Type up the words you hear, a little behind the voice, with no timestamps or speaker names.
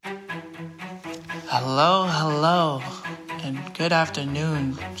Hello, and good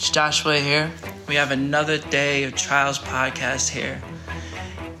afternoon. It's Joshua here. We have another day of Trials podcast here.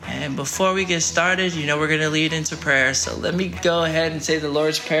 And before we get started, we're going to lead into prayer. So let me go ahead and say the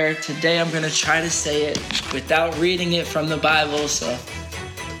Lord's Prayer. Today I'm going to try to say it without reading it from the Bible. So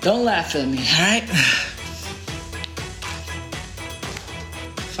don't laugh at me, all right?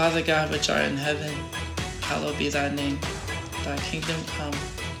 Father God, which art in heaven, hallowed be thy name. Thy kingdom come,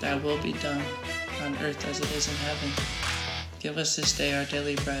 thy will be done, on earth as it is in heaven. Give us this day our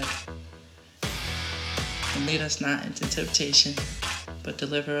daily bread. And lead us not into temptation, but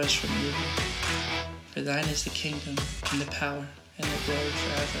deliver us from evil. For thine is the kingdom, and the power, and the glory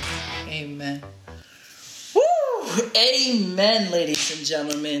forever. Amen. Woo! Amen, ladies and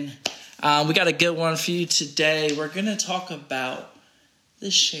gentlemen. We got a good one for you today. We're going to talk about the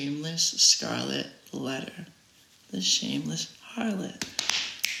shameless scarlet letter. The shameless harlot.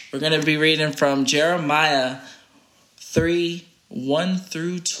 We're going to be reading from Jeremiah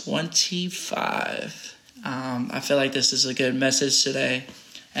 3:1-25. I feel like this is a good message today.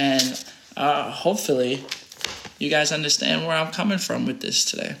 And hopefully you guys understand where I'm coming from with this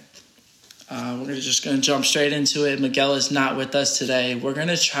today. We're just going to jump straight into it. Miguel is not with us today. We're going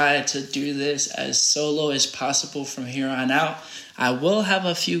to try to do this as solo as possible from here on out. I will have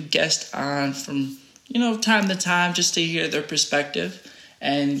a few guests on from time to time just to hear their perspective.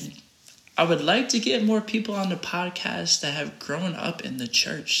 And I would like to get more people on the podcast that have grown up in the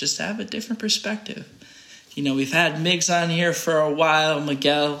church, just to have a different perspective. We've had Migs on here for a while,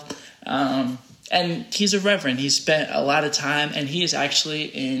 Miguel, and he's a reverend. He spent a lot of time, and he is actually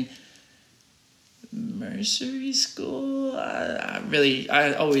in nursery school.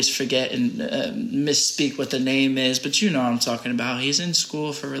 I always forget and misspeak what the name is, but you know what I'm talking about. He's in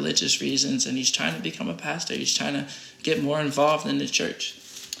school for religious reasons, and he's trying to become a pastor. He's trying to get more involved in the church.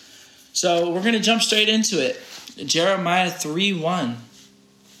 So we're going to jump straight into it. Jeremiah 3:1.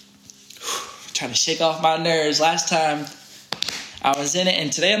 Trying to shake off my nerves. Last time I was in it,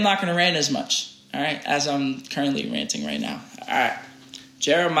 and today I'm not going to rant as much, all right, as I'm currently ranting right now. All right.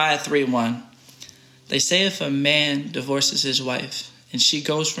 Jeremiah 3:1. They say if a man divorces his wife and she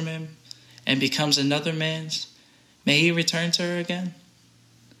goes from him and becomes another man's, may he return to her again?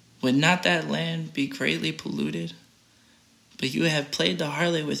 Would not that land be greatly polluted? But you have played the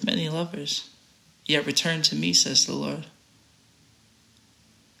harlot with many lovers, yet return to me, says the Lord.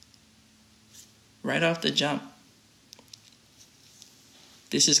 Right off the jump,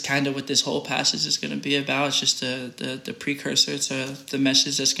 this is kind of what this whole passage is going to be about. It's just the precursor to the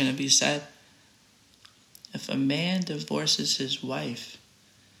message that's going to be said. If a man divorces his wife,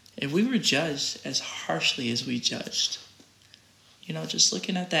 if we were judged as harshly as we judged, just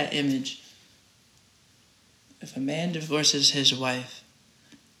looking at that image, if a man divorces his wife,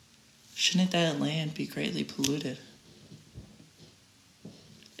 shouldn't that land be greatly polluted?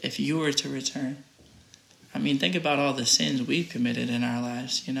 If you were to return. Think about all the sins we've committed in our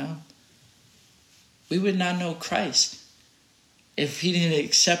lives, We would not know Christ if he didn't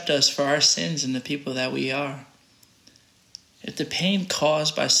accept us for our sins and the people that we are. If the pain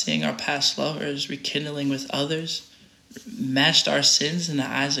caused by seeing our past lovers rekindling with others matched our sins in the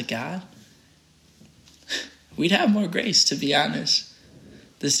eyes of God, we'd have more grace, to be honest.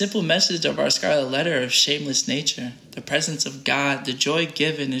 The simple message of our scarlet letter of shameless nature, the presence of God, the joy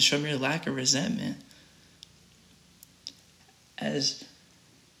given is from your lack of resentment.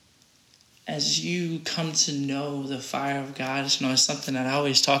 As you come to know the fire of God, it's something that I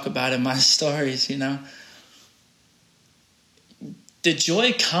always talk about in my stories, The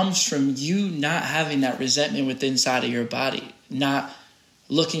joy comes from you not having that resentment within inside of your body, not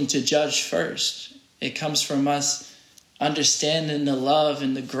looking to judge first. It comes from us understanding the love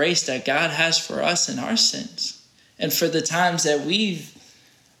and the grace that God has for us in our sins. And for the times that we've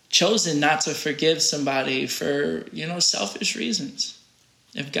chosen not to forgive somebody for, selfish reasons.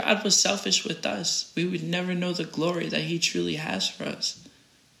 If God was selfish with us, we would never know the glory that he truly has for us.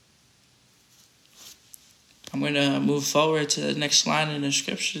 I'm going to move forward to the next line in the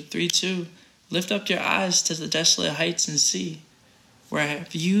scripture, 3:2. Lift up your eyes to the desolate heights and see. Where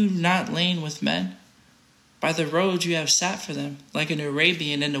have you not lain with men? By the road you have sat for them, like an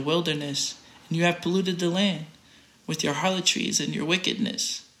Arabian in the wilderness, and you have polluted the land with your harlotries and your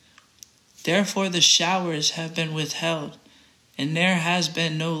wickedness. Therefore the showers have been withheld, and there has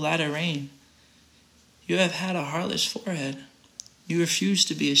been no latter rain. You have had a harlot's forehead. You refuse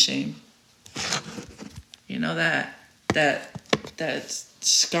to be ashamed. That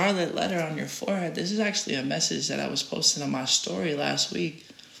scarlet letter on your forehead, this is actually a message that I was posting on my story last week.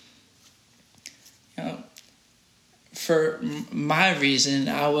 for my reason,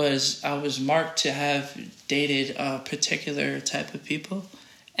 I was marked to have dated a particular type of people,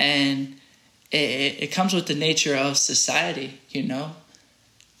 and it comes with the nature of society.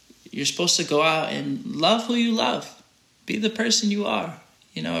 You're supposed to go out and love who you love, be the person you are.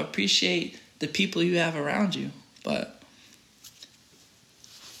 Appreciate the people you have around you. But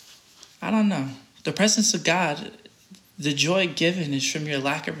I don't know. The presence of God, the joy given is from your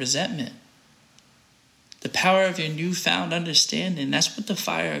lack of resentment. The power of your newfound understanding, that's what the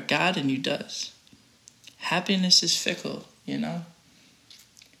fire of God in you does. Happiness is fickle,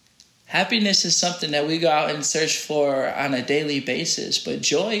 Happiness is something that we go out and search for on a daily basis, but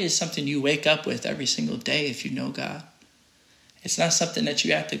joy is something you wake up with every single day if you know God. It's not something that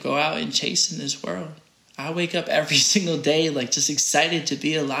you have to go out and chase in this world. I wake up every single day just excited to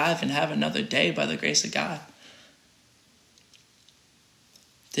be alive and have another day by the grace of God.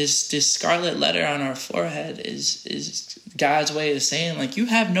 This scarlet letter on our forehead is God's way of saying, you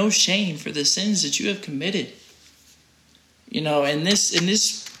have no shame for the sins that you have committed. In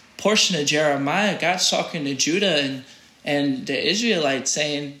this portion of Jeremiah, God's talking to Judah and the Israelites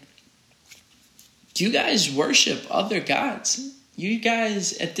saying, you guys worship other gods. You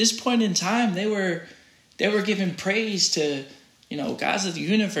guys, at this point in time, they were giving praise to, gods of the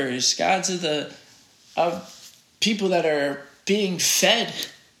universe, gods of people that are being fed.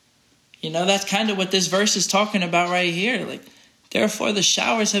 That's kind of what this verse is talking about right here. Therefore the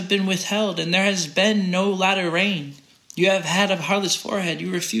showers have been withheld, and there has been no latter rain. You have had a harlot's forehead.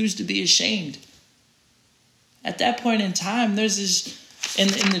 You refuse to be ashamed. At that point in time, there's this, in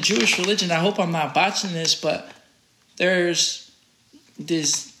the Jewish religion, I hope I'm not botching this, but there's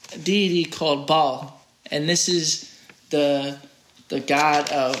this deity called Baal. And this is the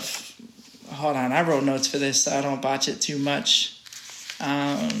god of, hold on, I wrote notes for this so I don't botch it too much.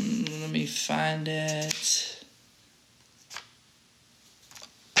 Let me find it.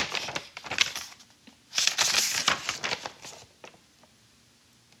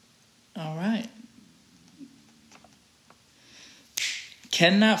 All right.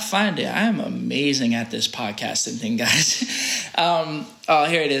 Cannot find it. I am amazing at this podcasting thing, guys.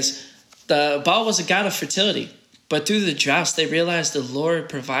 Here it is. The Baal was a god of fertility, but through the droughts, they realized the Lord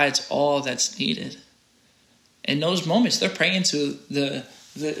provides all that's needed. In those moments, they're praying to the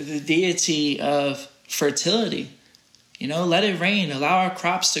deity of fertility. Let it rain. Allow our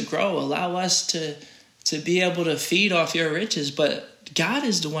crops to grow. Allow us to be able to feed off your riches. But God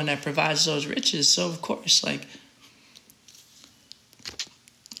is the one that provides those riches. So, of course,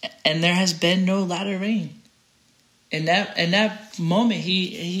 and there has been no latter rain. In that moment,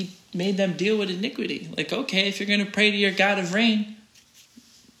 he made them deal with iniquity. Okay, if you're going to pray to your God of rain,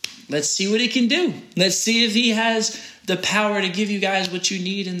 let's see what he can do. Let's see if he has the power to give you guys what you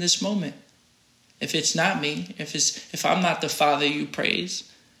need in this moment. If it's not me, if I'm not the Father you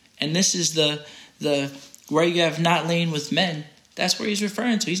praise, and this is the where you have not lain with men, that's where he's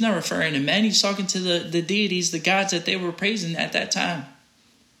referring to. He's not referring to men. He's talking to the deities, the gods that they were praising at that time.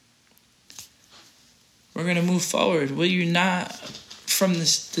 We're going to move forward. Will you not from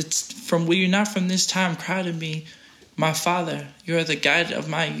this time cry to me, my Father, you are the guide of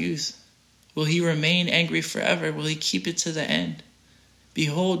my youth. Will he remain angry forever? Will he keep it to the end?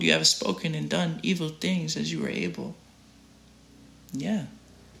 Behold, you have spoken and done evil things as you were able. Yeah,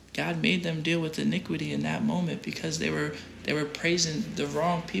 God made them deal with iniquity in that moment because they were praising the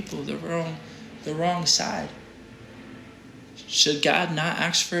wrong people, the wrong side. Should God not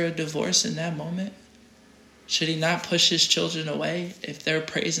ask for a divorce in that moment? Should he not push his children away if they're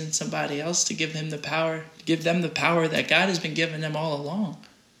praising somebody else to give them the power that God has been giving them all along?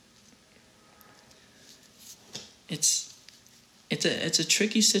 It's a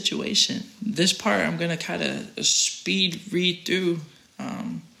tricky situation. This part I'm going to kind of speed read through.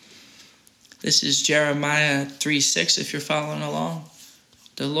 This is Jeremiah 3:6 if you're following along.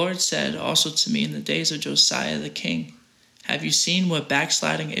 The Lord said also to me in the days of Josiah the king, have you seen what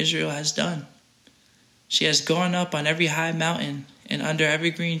backsliding Israel has done? She has gone up on every high mountain and under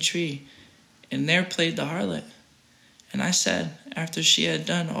every green tree, and there played the harlot. And I said, after she had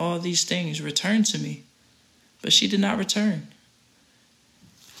done all these things, return to me. But she did not return.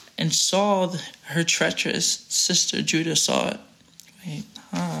 And Saul, her treacherous sister Judah, saw it.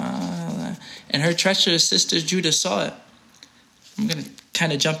 And her treacherous sister Judah saw it. I'm going to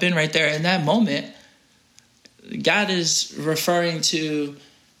kind of jump in right there. In that moment, God is referring to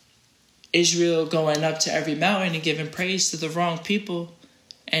Israel going up to every mountain and giving praise to the wrong people.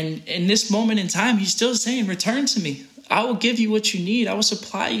 And in this moment in time, he's still saying, return to me. I will give you what you need. I will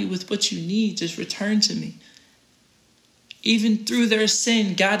supply you with what you need. Just return to me. Even through their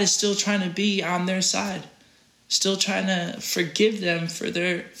sin, God is still trying to be on their side. still trying to forgive them for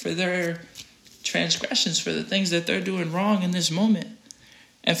their transgressions, for the things that they're doing wrong in this moment.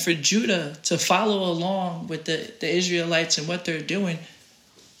 And for Judah to follow along with the Israelites and what they're doing,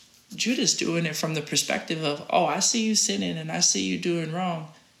 Judah's doing it from the perspective of, oh, I see you sinning and I see you doing wrong.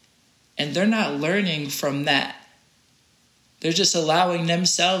 And they're not learning from that. They're just allowing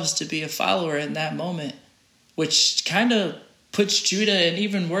themselves to be a follower in that moment, which kind of puts Judah in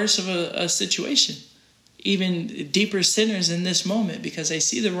even worse of a situation, even deeper sinners in this moment, because they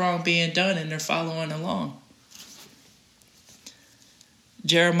see the wrong being done and they're following along.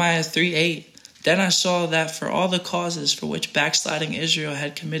 Jeremiah 3:8. Then I saw that for all the causes for which backsliding Israel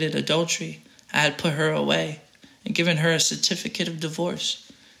had committed adultery, I had put her away and given her a certificate of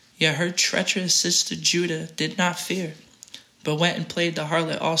divorce. Yet her treacherous sister Judah did not fear, but went and played the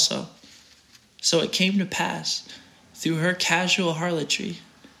harlot also. So it came to pass, through her casual harlotry,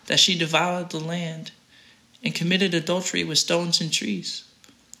 that she devoured the land and committed adultery with stones and trees.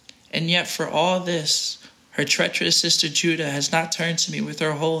 And yet for all this, her treacherous sister Judah has not turned to me with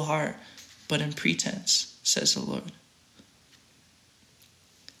her whole heart, but in pretense, says the Lord.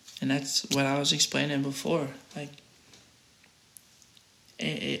 And that's what I was explaining before. Like,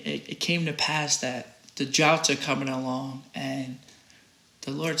 it came to pass that the droughts are coming along and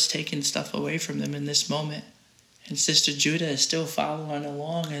the Lord's taking stuff away from them in this moment. And Sister Judah is still following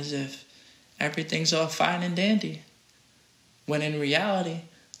along as if everything's all fine and dandy. When in reality,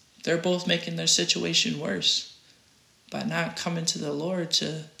 they're both making their situation worse by not coming to the Lord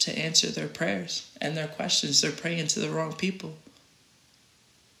to answer their prayers and their questions. They're praying to the wrong people.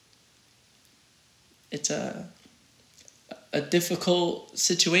 It's a difficult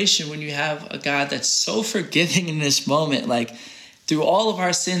situation when you have a God that's so forgiving in this moment. Like, through all of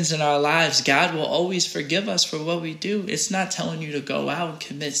our sins in our lives, God will always forgive us for what we do. It's not telling you to go out and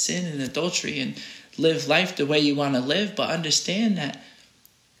commit sin and adultery and live life the way you want to live, but understand that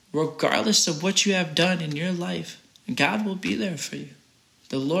regardless of what you have done in your life, God will be there for you.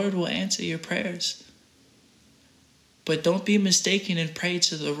 The Lord will answer your prayers. But don't be mistaken and pray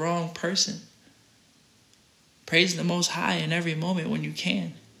to the wrong person. Praise the Most High in every moment when you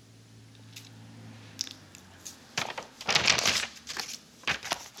can.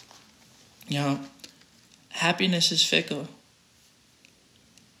 You know, happiness is fickle.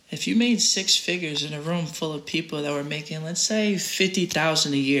 If you made 6 figures in a room full of people that were making, let's say,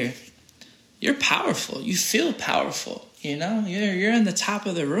 $50,000 a year, you're powerful. You feel powerful. You know, you're in the top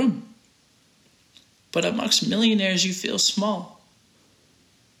of the room. But amongst millionaires, you feel small.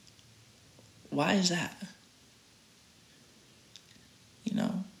 Why is that? You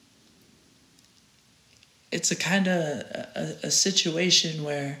know, it's a kind of a situation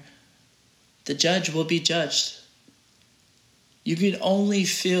where the judge will be judged. You can only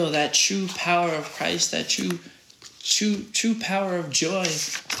feel that true power of Christ, that true power of joy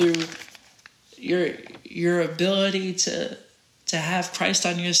through your ability to have Christ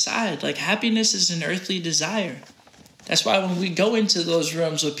on your side. Like, happiness is an earthly desire. That's why when we go into those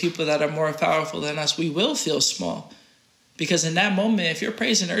rooms with people that are more powerful than us, we will feel small. Because in that moment, if you're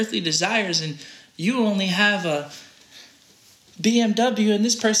praising earthly desires and you only have a BMW and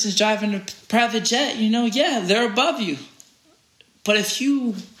this person's driving a private jet, they're above you. But if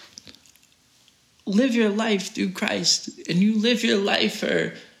you live your life through Christ and you live your life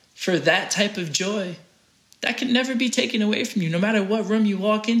for that type of joy, that can never be taken away from you. No matter what room you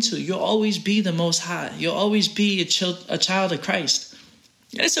walk into, you'll always be the Most High. You'll always be a child of Christ.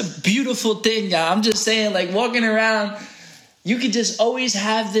 And it's a beautiful thing, y'all. I'm just saying, like, walking around, you could just always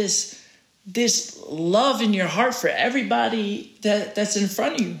have this love in your heart for everybody that's in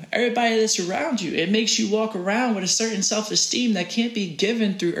front of you, everybody that's around you. It makes you walk around with a certain self-esteem that can't be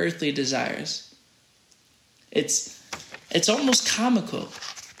given through earthly desires. It's almost comical,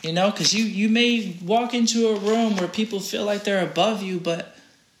 because you may walk into a room where people feel like they're above you, but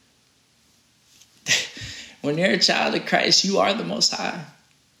when you're a child of Christ, you are the Most High.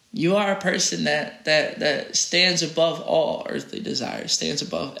 You are a person that stands above all earthly desires, stands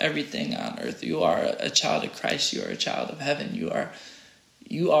above everything on earth. You are a child of Christ. You are a child of heaven.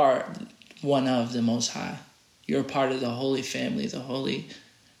 You are one of the Most High. You're part of the Holy Family. The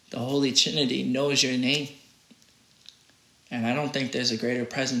Holy Trinity knows your name. And I don't think there's a greater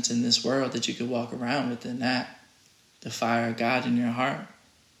presence in this world that you could walk around with than that. The fire of God in your heart.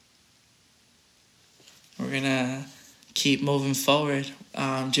 We're going to keep moving forward.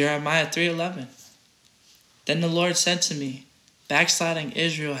 Jeremiah 3:11. Then the Lord said to me, backsliding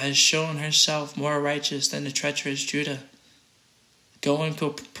Israel has shown herself more righteous than the treacherous Judah. Go and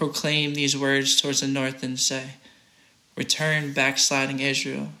proclaim these words towards the north and say, return, backsliding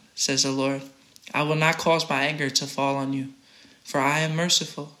Israel, says the Lord. I will not cause my anger to fall on you, for I am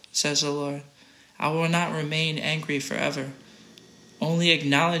merciful, says the Lord. I will not remain angry forever. Only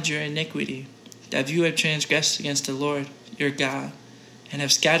acknowledge your iniquity, that you have transgressed against the Lord your God, and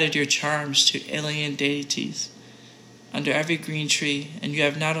have scattered your charms to alien deities under every green tree, and you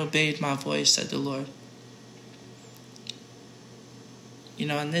have not obeyed my voice, said the Lord. You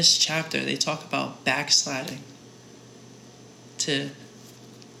know, in this chapter, they talk about backsliding. To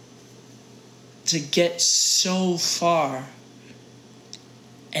get so far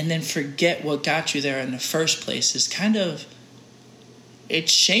and then forget what got you there in the first place is kind of,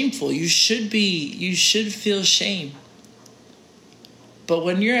 it's shameful. You should feel shame. But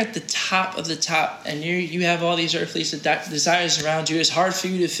when you're at the top of the top and you have all these earthly desires around you, it's hard for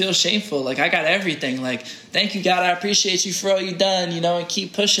you to feel shameful. Like, I got everything. Like, thank you, God. I appreciate you for all you've done, and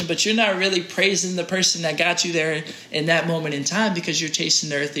keep pushing. But you're not really praising the person that got you there in that moment in time because you're chasing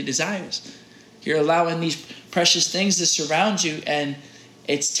the earthly desires. You're allowing these precious things to surround you, and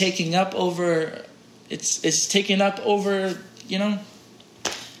it's taking up over,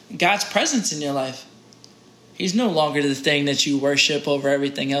 God's presence in your life. He's no longer the thing that you worship over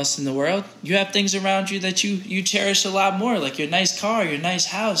everything else in the world. You have things around you that you cherish a lot more, like your nice car, your nice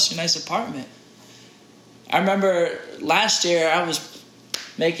house, your nice apartment. I remember last year I was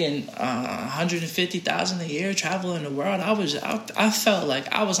making $150,000 a year, traveling the world. I felt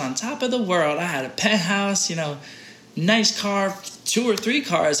like I was on top of the world. I had a penthouse, nice car, 2 or 3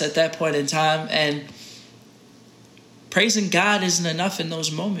 cars at that point in time, and praising God isn't enough in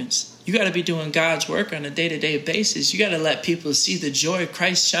those moments. You got to be doing God's work on a day-to-day basis. You got to let people see the joy of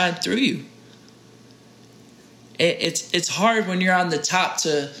Christ shine through you. It's hard when you're on the top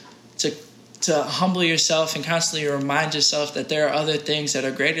to humble yourself and constantly remind yourself that there are other things that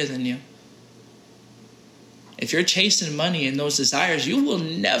are greater than you. If you're chasing money and those desires, you will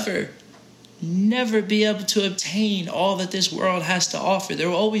never be able to obtain all that this world has to offer. There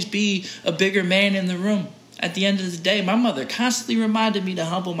will always be a bigger man in the room. At the end of the day, my mother constantly reminded me to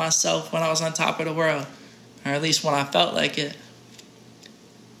humble myself when I was on top of the world, or at least when I felt like it.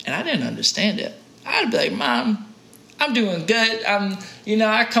 And I didn't understand it. I'd be like, Mom, I'm doing good.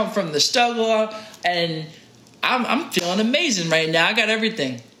 I come from the struggle, and I'm feeling amazing right now. I got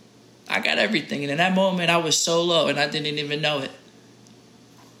everything. And in that moment, I was so low, and I didn't even know it.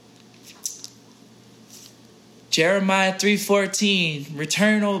 Jeremiah 3:14,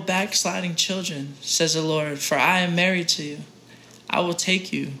 return, O backsliding children, says the Lord, for I am married to you. I will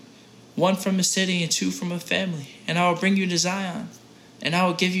take you, 1 from a city and 2 from a family, and I will bring you to Zion, and I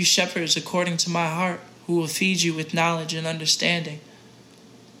will give you shepherds according to my heart, who will feed you with knowledge and understanding.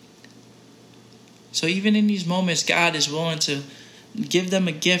 So even in these moments, God is willing to give them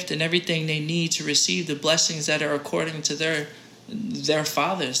a gift and everything they need to receive the blessings that are according to their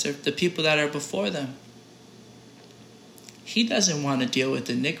fathers, the people that are before them. He doesn't want to deal with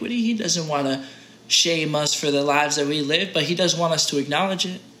iniquity. He doesn't want to shame us for the lives that we live, but he does want us to acknowledge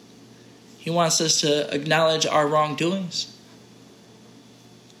it. He wants us to acknowledge our wrongdoings.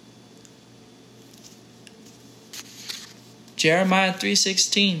 Jeremiah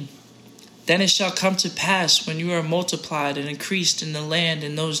 3:16, then it shall come to pass when you are multiplied and increased in the land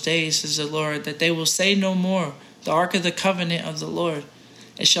in those days, says the Lord, that they will say no more, the ark of the covenant of the Lord.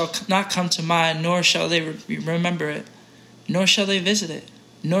 It shall not come to mind, nor shall they remember it. Nor shall they visit it,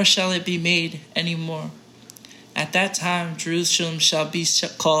 nor shall it be made any more. At that time Jerusalem shall be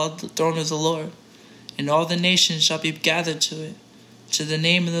called the throne of the Lord, and all the nations shall be gathered to it, to the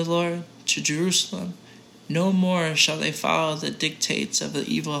name of the Lord, to Jerusalem. No more shall they follow the dictates of the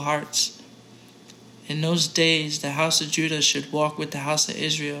evil hearts. In those days the house of Judah should walk with the house of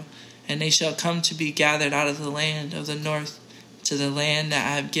Israel, and they shall come to be gathered out of the land of the north, to the land that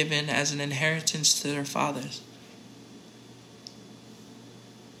I have given as an inheritance to their fathers.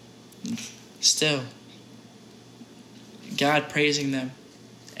 Still, God praising them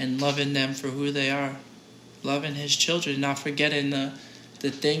and loving them for who they are, loving his children, not forgetting the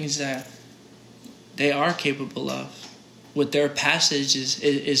things that they are capable of, what their passage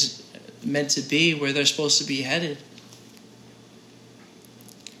is meant to be, where they're supposed to be headed.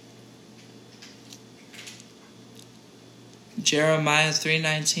 Jeremiah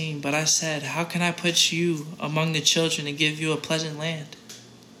 3:19, but I said, how can I put you among the children and give you a pleasant land,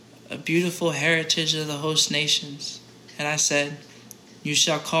 a beautiful heritage of the host nations? And I said, you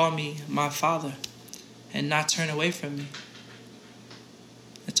shall call me my father and not turn away from me.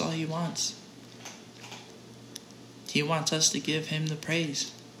 That's all he wants. He wants us to give him the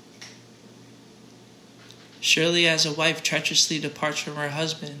praise. Surely as a wife treacherously departs from her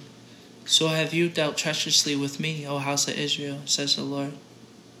husband, so have you dealt treacherously with me, O house of Israel, says the Lord.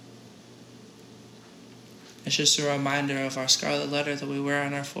 It's just a reminder of our scarlet letter that we wear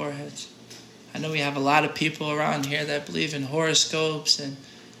on our foreheads. I know we have a lot of people around here that believe in horoscopes, and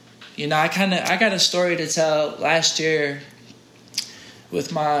I got a story to tell. Last year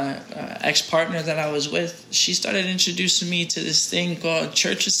with my ex-partner that I was with, she started introducing me to this thing called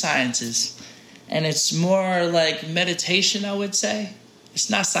Church of Sciences. And it's more like meditation, I would say. It's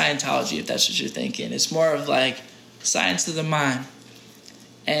not Scientology, if that's what you're thinking. It's more of like science of the mind.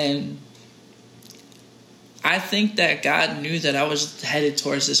 And I think that God knew that I was headed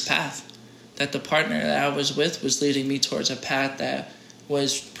towards this path. That the partner that I was with was leading me towards a path that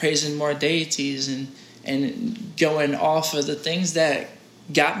was praising more deities and going off of the things that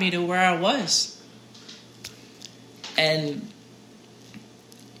got me to where I was. And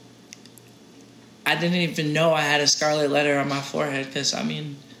I didn't even know I had a scarlet letter on my forehead because,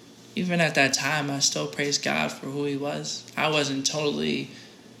 even at that time, I still praised God for who he was. I wasn't totally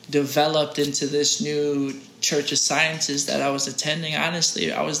developed into this new Church of Sciences that I was attending.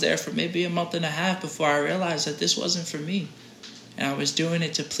 Honestly, I was there for maybe a month and a half before I realized that this wasn't for me. And I was doing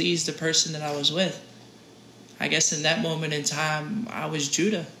it to please the person that I was with. I guess in that moment in time, I was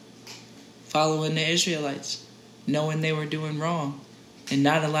Judah, following the Israelites, knowing they were doing wrong, and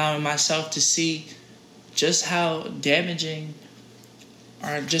not allowing myself to see just how damaging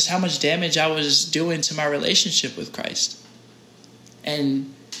or just how much damage I was doing to my relationship with Christ.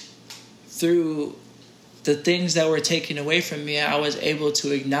 And through the things that were taken away from me, I was able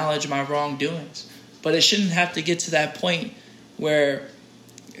to acknowledge my wrongdoings. But it shouldn't have to get to that point where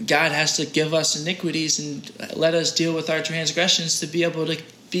God has to give us iniquities and let us deal with our transgressions to be able to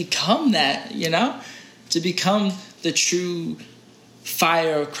become that, to become the true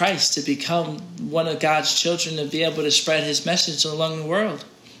fire of Christ, to become one of God's children, to be able to spread his message along the world.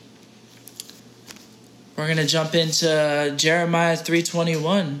 We're going to jump into Jeremiah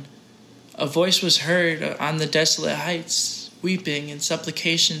 3:21. A voice was heard on the desolate heights, weeping and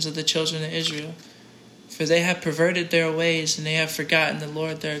supplications of the children of Israel. For they have perverted their ways, and they have forgotten the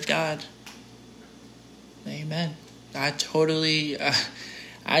Lord their God. Amen. I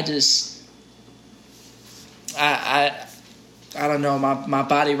don't know, my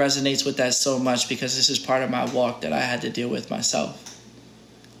body resonates with that so much because this is part of my walk that I had to deal with myself.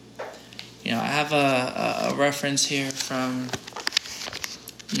 I have a reference here from,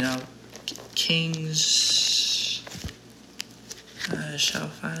 Kings. I shall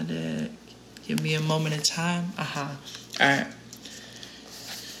find it. Give me a moment of time. All right.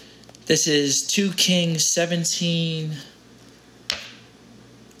 This is 2 Kings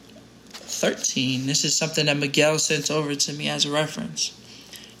 17:13. This is something that Miguel sent over to me as a reference.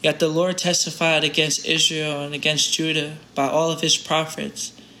 Yet the Lord testified against Israel and against Judah by all of his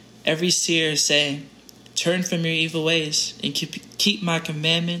prophets, every seer, saying, turn from your evil ways and keep my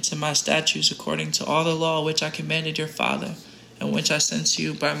commandments and my statutes according to all the law which I commanded your father and which I sent to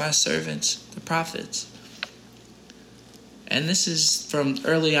you by my servants, the prophets. And this is from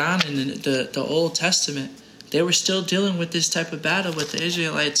early on in the Old Testament. They were still dealing with this type of battle with the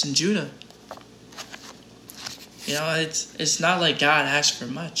Israelites in Judah. It's not like God asked for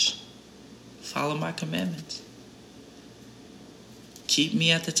much. Follow my commandments. Keep me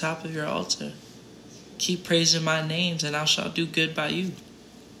at the top of your altar. Keep praising my names, and I shall do good by you.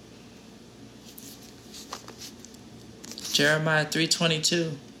 Jeremiah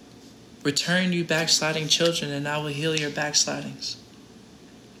 3:22. Return, you backsliding children, and I will heal your backslidings.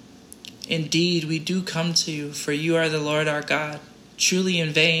 Indeed, we do come to you, for you are the Lord our God. Truly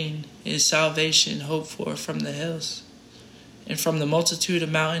in vain is salvation hoped for from the hills. And from the multitude of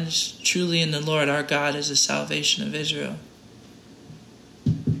mountains, truly in the Lord our God is the salvation of Israel.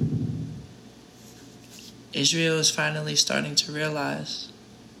 Israel is finally starting to realize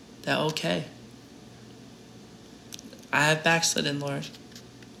that, okay, I have backslidden, Lord.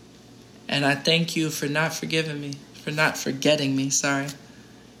 And I thank you for not forgetting me,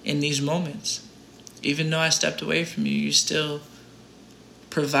 in these moments. Even though I stepped away from you, you still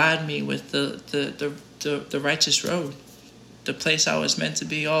provide me with the righteous road, the place I was meant to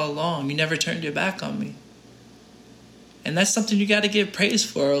be all along. You never turned your back on me. And that's something you got to give praise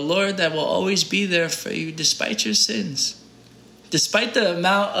for. A Lord that will always be there for you despite your sins. Despite the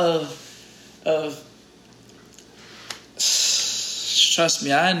amount of trust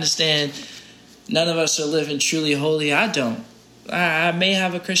me, I understand none of us are living truly holy. I don't. I may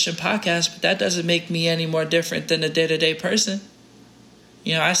have a Christian podcast, but that doesn't make me any more different than a day-to-day person.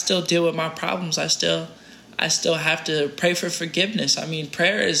 I still deal with my problems. I still have to pray for forgiveness.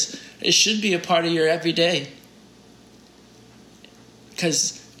 Prayer it should be a part of your everyday.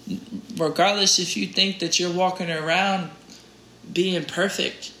 Because regardless if you think that you're walking around being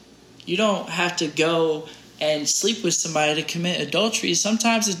perfect, you don't have to go and sleep with somebody to commit adultery.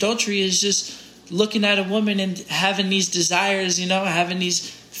 Sometimes adultery is just looking at a woman and having these desires, having these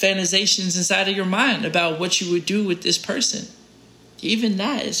fantasizations inside of your mind about what you would do with this person. Even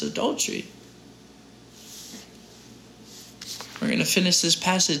that is adultery. We're going to finish this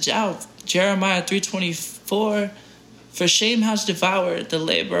passage out. Jeremiah 3:24. For shame has devoured the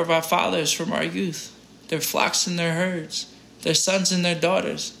labor of our fathers from our youth, their flocks and their herds, their sons and their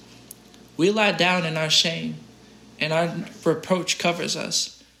daughters. We lie down in our shame, and our reproach covers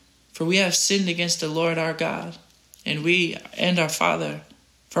us. For we have sinned against the Lord our God, and we and our father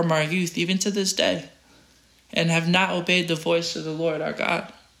from our youth, even to this day, and have not obeyed the voice of the Lord our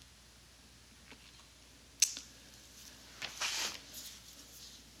God.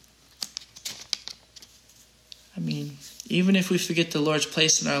 Even if we forget the Lord's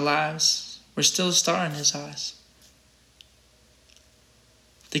place in our lives, we're still a star in his eyes.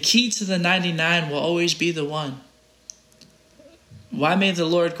 The key to the 99 will always be the one. Why may the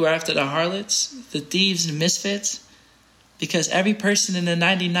Lord go after the harlots, the thieves and misfits? Because every person in the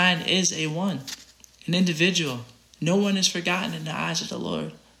 99 is a one, an individual. No one is forgotten in the eyes of the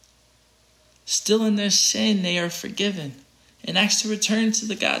Lord. Still in their sin, they are forgiven and asked to return to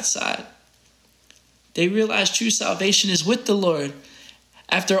the God's side. They realize true salvation is with the Lord.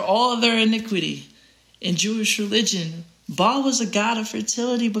 After all of their iniquity in Jewish religion, Baal was a god of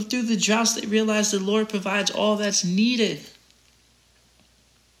fertility, but through the droughts they realized the Lord provides all that's needed.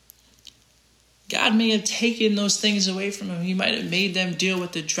 God may have taken those things away from them. He might have made them deal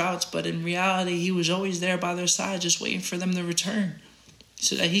with the droughts, but in reality, he was always there by their side, just waiting for them to return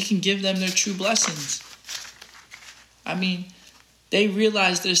so that he can give them their true blessings. They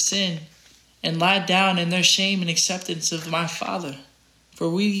realized their sin and lied down in their shame and acceptance of my Father. For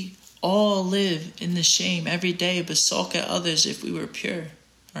we all live in the shame every day, but sulk at others if we were pure,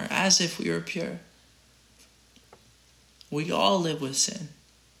 or as if we were pure. We all live with sin.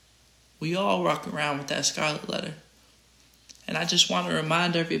 We all walk around with that scarlet letter. And I just want to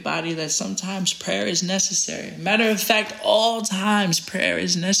remind everybody that sometimes prayer is necessary. Matter of fact, all times prayer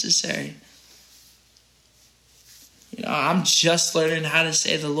is necessary. I'm just learning how to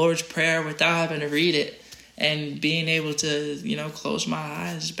say the Lord's Prayer without having to read it and being able to, close my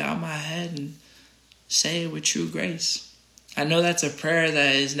eyes, bow my head, and say it with true grace. I know that's a prayer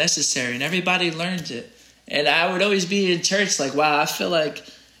that is necessary, and everybody learns it. And I would always be in church like, wow, I feel like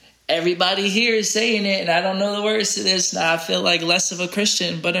everybody here is saying it, and I don't know the words to this. Now I feel like less of a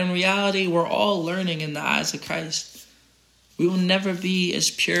Christian. But in reality, we're all learning in the eyes of Christ. We will never be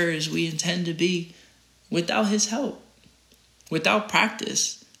as pure as we intend to be without his help, without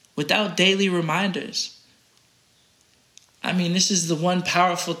practice, without daily reminders. This is the one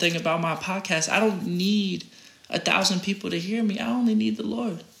powerful thing about my podcast. I don't need 1,000 people to hear me. I only need the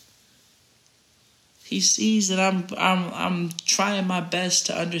Lord. He sees that I'm trying my best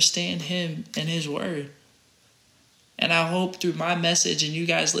to understand him and his word. And I hope through my message and you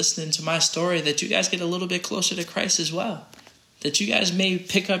guys listening to my story that you guys get a little bit closer to Christ as well. That you guys may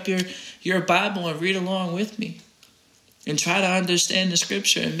pick up your Bible and read along with me and try to understand the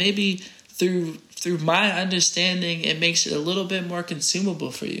scripture. And maybe through my understanding, it makes it a little bit more consumable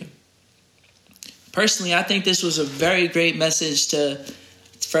for you. Personally, I think this was a very great message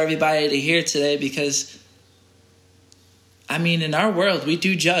for everybody to hear today because, in our world, we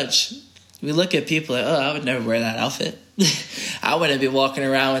do judge. We look at people like, I would never wear that outfit. I wouldn't be walking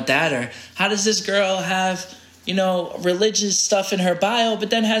around with that. Or how does this girl have, religious stuff in her bio, but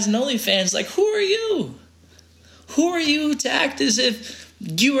then has an OnlyFans? Like, who are you? Who are you to act as if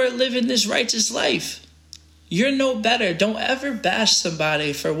you are living this righteous life? You're no better. Don't ever bash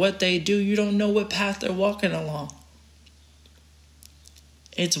somebody for what they do. You don't know what path they're walking along.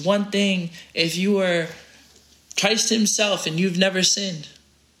 It's one thing if you are Christ himself and you've never sinned,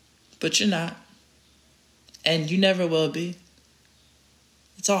 but you're not, and you never will be.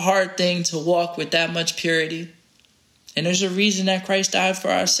 It's a hard thing to walk with that much purity, and there's a reason that Christ died for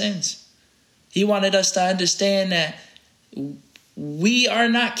our sins. He wanted us to understand that we are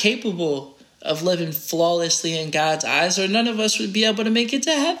not capable of living flawlessly in God's eyes, or none of us would be able to make it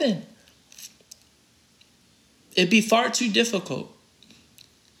to heaven. It'd be far too difficult.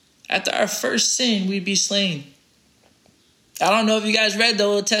 After our first sin, we'd be slain. I don't know if you guys read the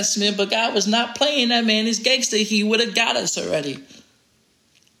Old Testament, but God was not playing that man. He's gangster. He would have got us already.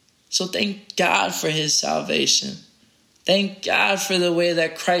 So thank God for his salvation. Thank God for the way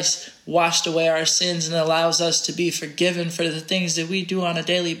that Christ washed away our sins and allows us to be forgiven for the things that we do on a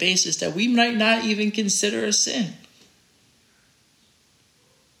daily basis that we might not even consider a sin.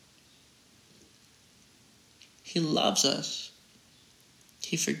 He loves us.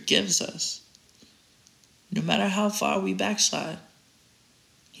 He forgives us. no matter how far we backslide.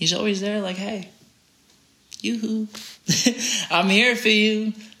 He's always there like, hey, yoo-hoo. I'm here for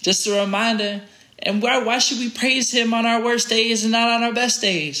you. Just a reminder. And why should we praise him on our worst days and not on our best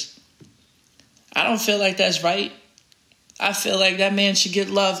days? I don't feel like that's right. I feel like that man should get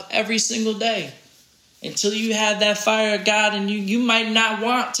love every single day. Until you have that fire of God, and you might not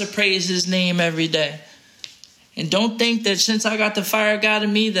want to praise his name every day. And don't think that since I got the fire of God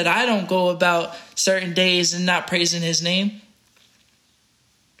in me that I don't go about certain days and not praising his name.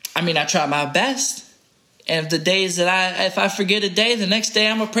 I mean, I try my best. And the days that if I forget a day, the next day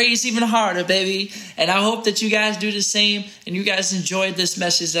I'm going to praise even harder, baby. And I hope that you guys do the same. And you guys enjoyed this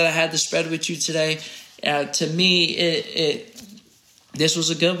message that I had to spread with you today. To me, this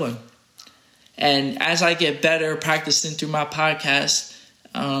was a good one. And as I get better practicing through my podcast,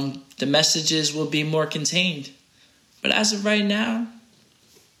 the messages will be more contained. But as of right now,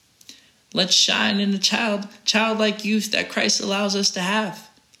 let's shine in the childlike youth that Christ allows us to have.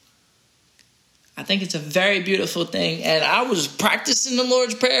 I think it's a very beautiful thing. And I was practicing the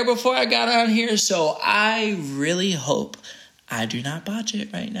Lord's Prayer before I got on here, so I really hope I do not botch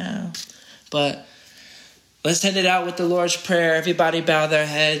it right now. But let's end it out with the Lord's Prayer. Everybody bow their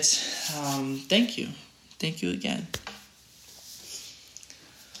heads. Thank you. Thank you again.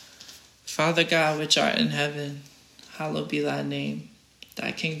 Father God, which art in heaven, hallowed be thy name.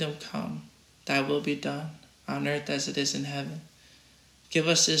 Thy kingdom come, thy will be done, on earth as it is in heaven. Give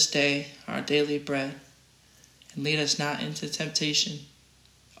us this day our daily bread, and lead us not into temptation.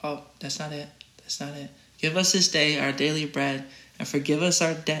 Oh, that's not it. Give us this day our daily bread, and forgive us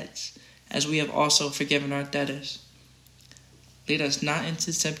our debts, as we have also forgiven our debtors. Lead us not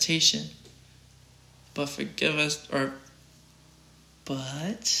into temptation, but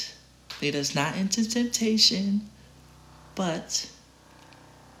lead us not into temptation, but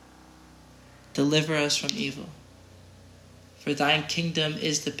deliver us from evil. For thine kingdom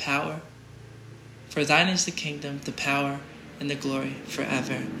is the power. For thine is the kingdom, the power, and the glory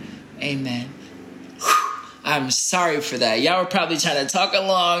forever. Amen. I'm sorry for that. Y'all were probably trying to talk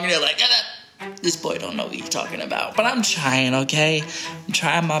along. And you're like, this boy don't know what he's talking about. But I'm trying, okay? I'm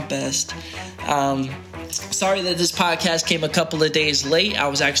trying my best. Sorry that this podcast came a couple of days late. I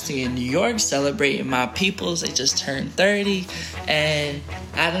was actually in New York celebrating my peoples. They just turned 30. And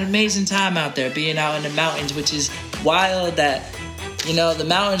I had an amazing time out there being out in the mountains, which is wild that, the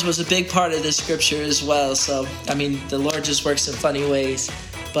mountains was a big part of this scripture as well. So, the Lord just works in funny ways.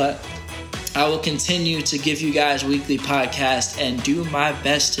 But I will continue to give you guys weekly podcasts and do my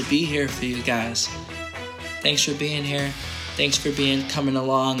best to be here for you guys. Thanks for being here. Thanks for coming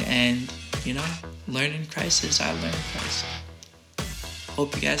along and, learning Christ as I learn Christ.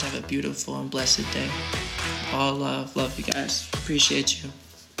 Hope you guys have a beautiful and blessed day. All love. Love you guys. Appreciate you.